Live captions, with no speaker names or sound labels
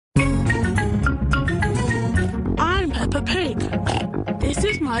Peppa Pig. This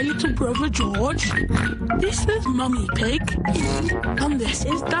is my little brother George. This is Mummy Pig. And this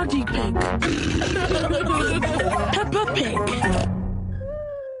is Daddy Pig. Peppa Pig.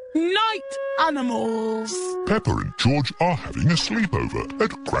 Night animals. Peppa and George are having a sleepover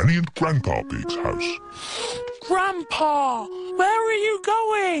at Granny and Grandpa Pig's house. Grandpa, where are you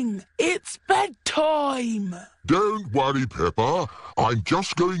going? It's bedtime. Don't worry, Peppa. I'm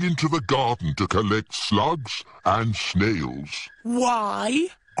just going into the garden to collect slugs and snails. Why?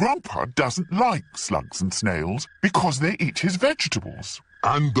 Grandpa doesn't like slugs and snails because they eat his vegetables.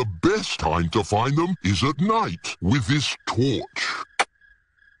 And the best time to find them is at night with this torch.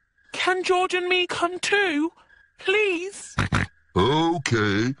 Can George and me come too? Please?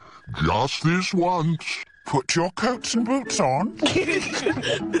 OK, just this once. Put your coats and boots on.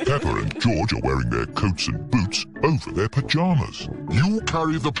 Peppa and George are wearing their coats and boots over their pyjamas. You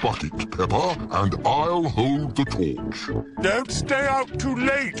carry the bucket, Peppa, and I'll hold the torch. Don't stay out too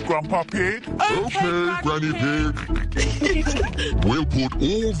late, Grandpa Pig. OK, Granny Pig. We'll put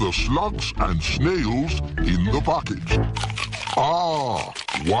all the slugs and snails in the bucket. Ah,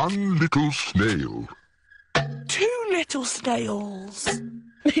 one little snail. 2 little snails.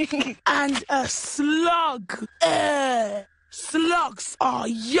 And a slug. Slugs are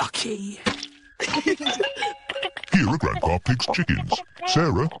yucky. Here are Grandpa Pig's chickens.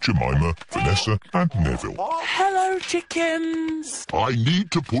 Sarah, Jemima, Vanessa and Neville. Hello, chickens. I need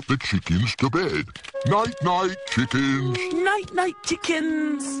to put the chickens to bed. Night-night, chickens. Night-night,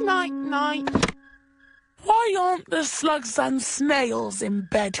 chickens. Night-night. Why aren't the slugs and snails in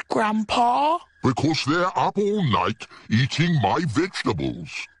bed, Grandpa? Because they're up all night eating my vegetables.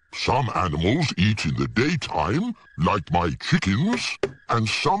 Some animals eat in the daytime, like my chickens, and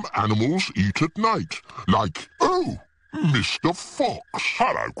some animals eat at night, like, Mr. Fox.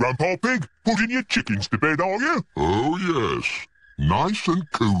 Hello, Grandpa Pig. Putting your chickens to bed, are you? Oh, yes. Nice and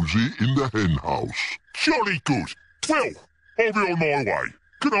cosy in the hen house. Jolly good. Well, I'll be on my way.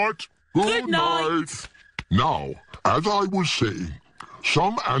 Good night. Good night. Now, as I was saying,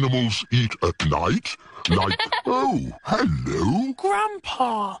 some animals eat at night, like, hello.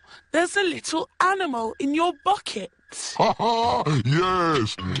 Grandpa, there's a little animal in your bucket. Ha!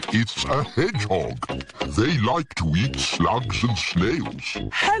 Yes, it's a hedgehog. They like to eat slugs and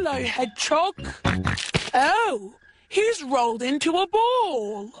snails. Hello, hedgehog. Oh, he's rolled into a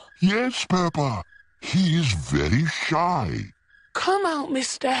ball. Yes, Peppa. He is very shy. Come out,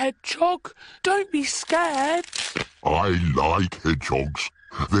 Mr. Hedgehog. Don't be scared. I like hedgehogs.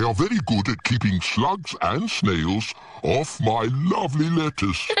 They are very good at keeping slugs and snails off my lovely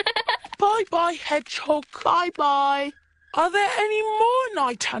lettuce. Bye-bye, Hedgehog. Bye-bye. Are there any more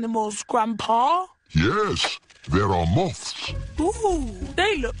night animals, Grandpa? Yes, there are moths. Ooh,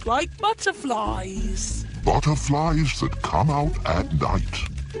 they look like butterflies. Butterflies that come out at night.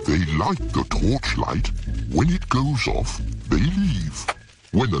 They like the torchlight. When it goes off, they leave.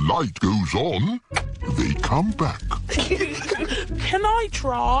 When the light goes on, they come back. Can I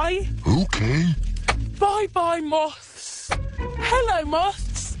try? OK. Bye-bye, moths. Hello,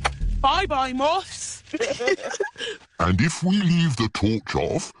 moths. Bye-bye, moths. And if we leave the torch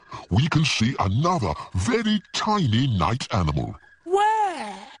off, we can see another very tiny night animal.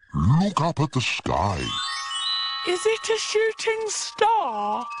 Where? Look up at the sky. Is it a shooting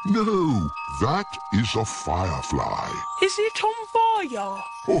star? No, that is a firefly. Is it on fire?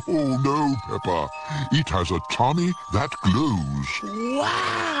 Oh, no, Peppa. It has a tummy that glows.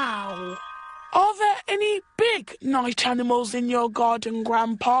 Wow! Are there any big night animals in your garden,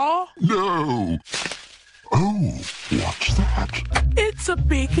 Grandpa? No. Oh, what's that? It's a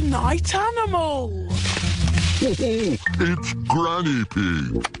big night animal. Oh, it's Granny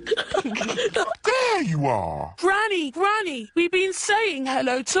Pig. There you are. Granny, Granny, we've been saying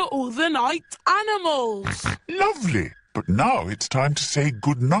hello to all the night animals. Lovely. But now it's time to say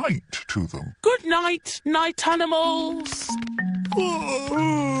good night to them. Good night, night animals.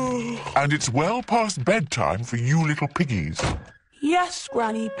 And it's well past bedtime for you little piggies. Yes,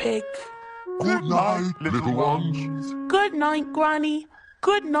 Granny Pig. Good night, little ones. Good night, Granny.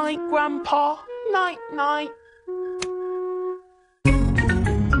 Good night, Grandpa. Night, night.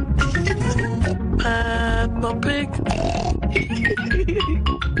 Peppa Pig.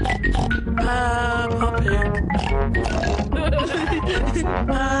 Peppa Pig.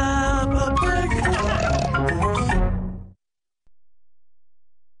 Peppa Pig.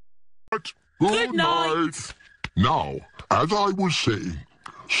 Good night. Now, as I was saying,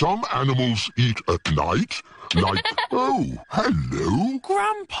 some animals eat at night, like, hello.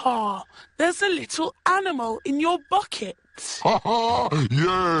 Grandpa, there's a little animal in your bucket. Ha ha!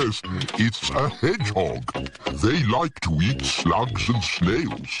 Yes, it's a hedgehog. They like to eat slugs and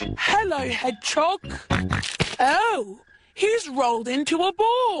snails. Hello, hedgehog. Oh, he's rolled into a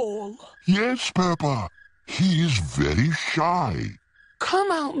ball. Yes, Peppa. He is very shy.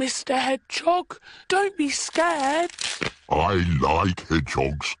 Come out, Mr. Hedgehog. Don't be scared. I like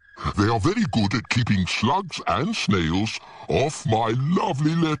hedgehogs. They are very good at keeping slugs and snails off my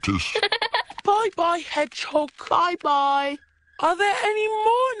lovely lettuce. Bye-bye, hedgehog. Bye-bye. Are there any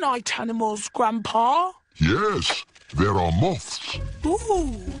more night animals, Grandpa? Yes, there are moths.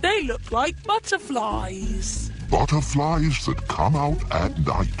 Ooh, they look like butterflies. Butterflies that come out at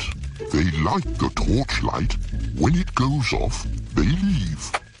night. They like the torchlight. When it goes off, they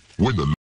leave. When the